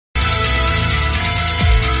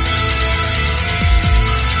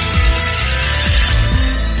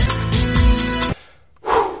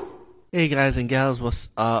Hey guys and gals, what's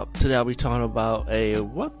up? Today I'll be talking about a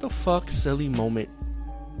what the fuck silly moment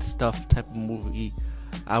stuff type of movie.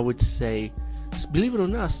 I would say, believe it or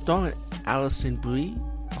not, starring Alison Brie.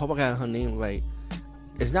 I hope I got her name right.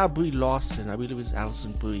 It's not Brie Larson. I believe it's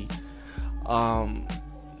Alison Brie.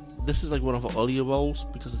 This is like one of her earlier roles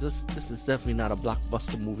because this is definitely not a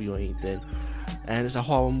blockbuster movie or anything, and it's a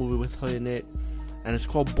horror movie with her in it, and it's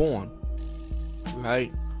called Born,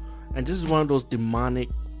 right? And this is one of those demonic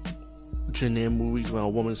genre movies where a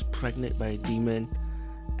woman is pregnant by a demon,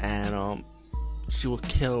 and she will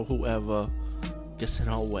kill whoever gets in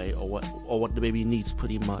her way or what the baby needs,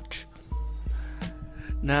 pretty much.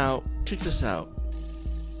 Now, check this out.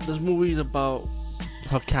 This movie is about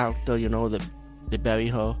her character. That they bury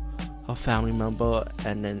her family member,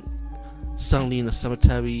 and then suddenly in the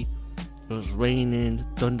cemetery, it was raining,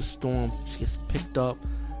 thunderstorm. She gets picked up.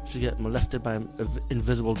 She gets molested by an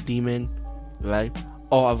invisible demon, right?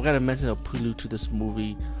 Oh, I've got to mention a prelude to this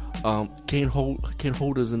movie. Kane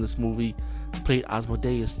Hodder's in this movie played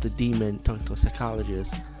Asmodeus, the demon, talking to a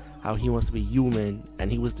psychologist, how he wants to be human,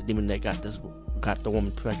 and he was the demon that got the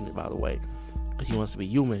woman pregnant, by the way, because he wants to be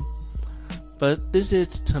human. But this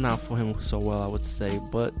didn't turn out for him so well, I would say.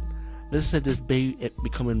 But this said this baby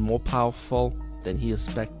becoming more powerful than he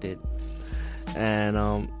expected, and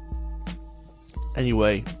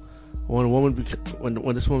anyway, when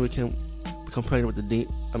this woman became pregnant with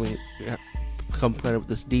become pregnant with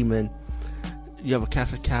this demon, you have a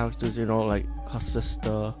cast of characters, like her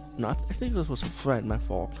sister. No, I think this was her friend. My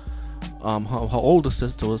fault. Her older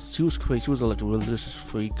sister was crazy. She was like a religious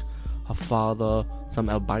freak. Her father, some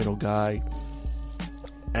albino guy,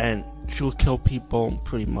 and she would kill people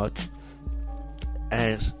pretty much.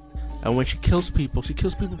 And when she kills people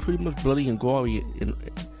pretty much bloody and gory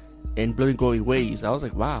in bloody and gory ways. I was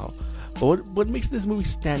like, wow. But what makes this movie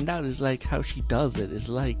stand out is like how she does it. It's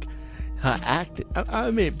like her acting.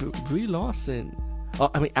 I mean, Brie Larson.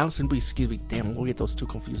 Alison Brie. Excuse me. Damn, I'm gonna get those two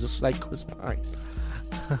confused. Just like Chris Pine.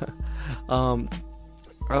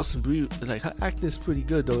 Alison Brie, like her acting is pretty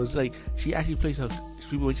good though. It's like she actually plays her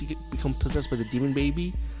when she becomes possessed by the demon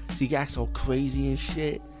baby. She acts all crazy and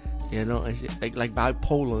shit. And she, like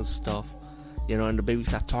bipolar and stuff. And the baby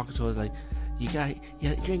starts talking to her like, You gotta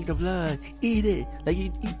drink the blood, eat it, like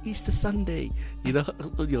eat Easter Sunday.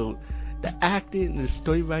 The acting and the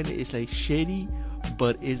storywriting is like shitty,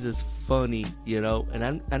 but it's just funny, And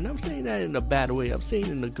I'm saying that in a bad way. I'm saying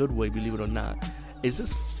it in a good way, believe it or not. It's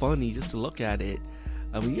just funny just to look at it.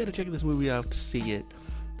 You gotta check this movie out to see it.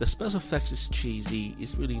 The special effects is cheesy.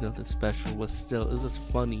 It's really nothing special, but still, it's just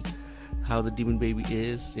funny how the demon baby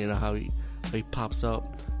is. How he pops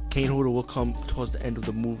up. Kane Hodder will come towards the end of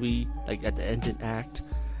the movie, like at the ending act,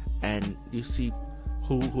 and you see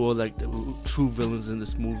who are like the true villains in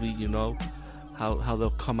this movie. How they'll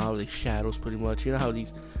come out of the shadows, pretty much. How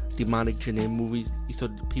these demonic genre movies, you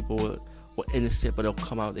thought people were innocent, but they'll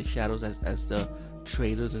come out of the shadows as the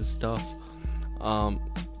traitors and stuff.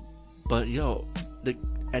 But the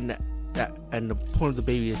point of the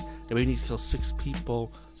baby is the baby needs to kill 6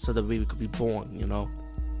 people so the baby could be born.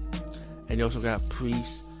 And you also got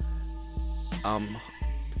priests.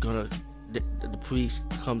 The priest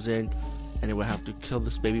comes in and they will have to kill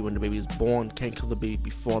this baby when the baby is born. Can't kill the baby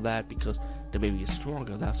before that because the baby is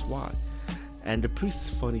stronger. That's why. And the priest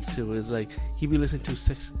is funny too. It's like he be listening to he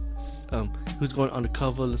was going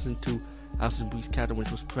undercover, listening to Alison Brie's character when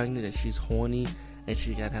she was pregnant and she's horny and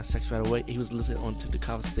she gotta have sex right away. He was listening onto the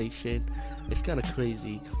conversation. It's kind of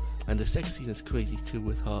crazy, and the sex scene is crazy too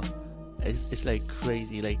with her. It's like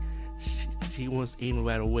crazy, like. She wants aim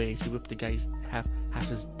right away. She ripped the guy's half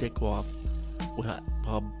his dick off with her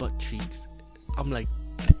butt cheeks. I'm like,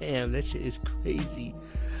 damn, that shit is crazy.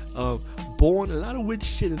 Born, a lot of weird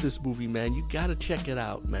shit in this movie, man. You gotta check it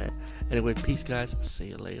out, man. Anyway, peace, guys. See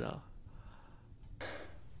you later.